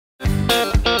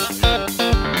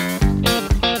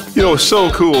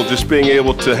So cool just being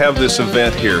able to have this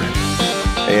event here.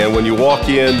 And when you walk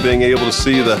in, being able to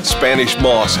see the Spanish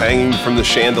moss hanging from the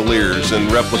chandeliers and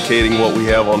replicating what we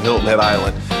have on Hilton Head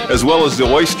Island, as well as the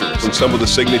oysters and some of the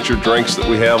signature drinks that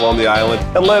we have on the island,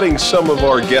 and letting some of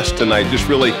our guests tonight just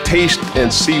really taste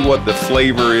and see what the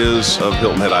flavor is of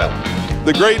Hilton Head Island.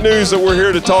 The great news that we're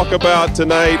here to talk about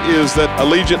tonight is that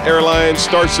Allegiant Airlines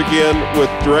starts again with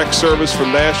direct service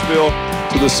from Nashville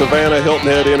to the Savannah Hilton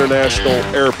Head International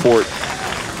Airport.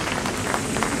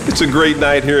 It's a great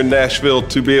night here in Nashville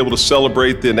to be able to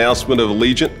celebrate the announcement of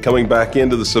Allegiant coming back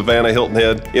into the Savannah Hilton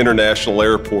Head International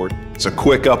Airport. It's a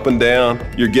quick up and down.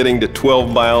 You're getting to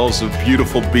 12 miles of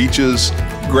beautiful beaches,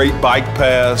 great bike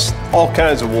paths, all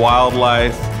kinds of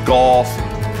wildlife, golf.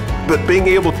 But being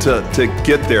able to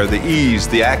get there, the ease,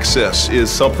 the access is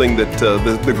something that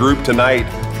the group tonight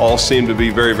all seem to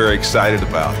be very, very excited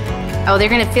about. Oh, they're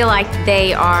going to feel like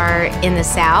they are in the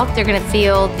South. They're going to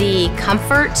feel the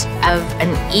comfort of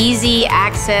an easy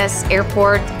access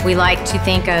airport. We like to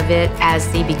think of it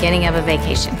as the beginning of a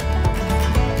vacation.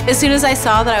 As soon as I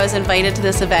saw that I was invited to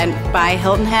this event by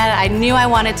Hilton Head, I knew I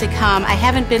wanted to come. I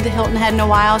haven't been to Hilton Head in a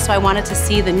while, so I wanted to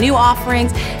see the new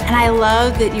offerings. And I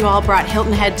love that you all brought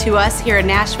Hilton Head to us here in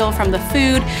Nashville, from the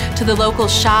food to the local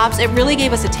shops. It really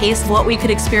gave us a taste of what we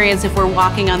could experience if we're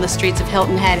walking on the streets of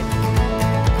Hilton Head.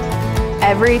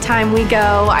 Every time we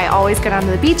go, I always go down to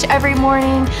the beach every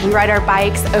morning. We ride our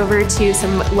bikes over to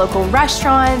some local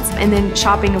restaurants, and then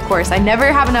shopping, of course. I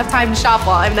never have enough time to shop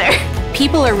while I'm there.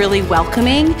 People are really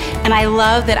welcoming, and I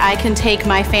love that I can take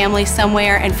my family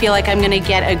somewhere and feel like I'm going to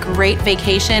get a great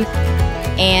vacation.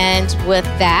 And with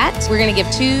that, we're going to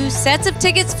give 2 sets of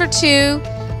tickets for 2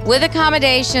 with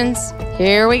accommodations.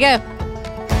 Here we go.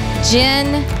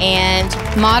 Jen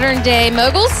and Modern Day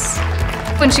Moguls.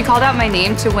 When she called out my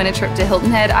name to win a trip to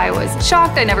Hilton Head, I was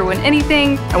shocked. I never win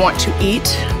anything. I want to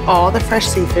eat all the fresh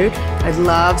seafood. I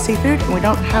love seafood, and we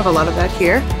don't have a lot of that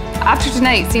here. After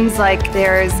tonight, it seems like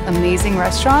there's amazing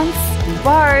restaurants and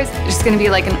bars. It's just gonna be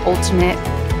like an ultimate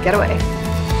getaway.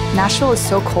 Nashville is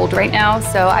so cold right now,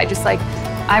 so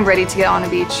I'm ready to get on a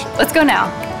beach. Let's go now.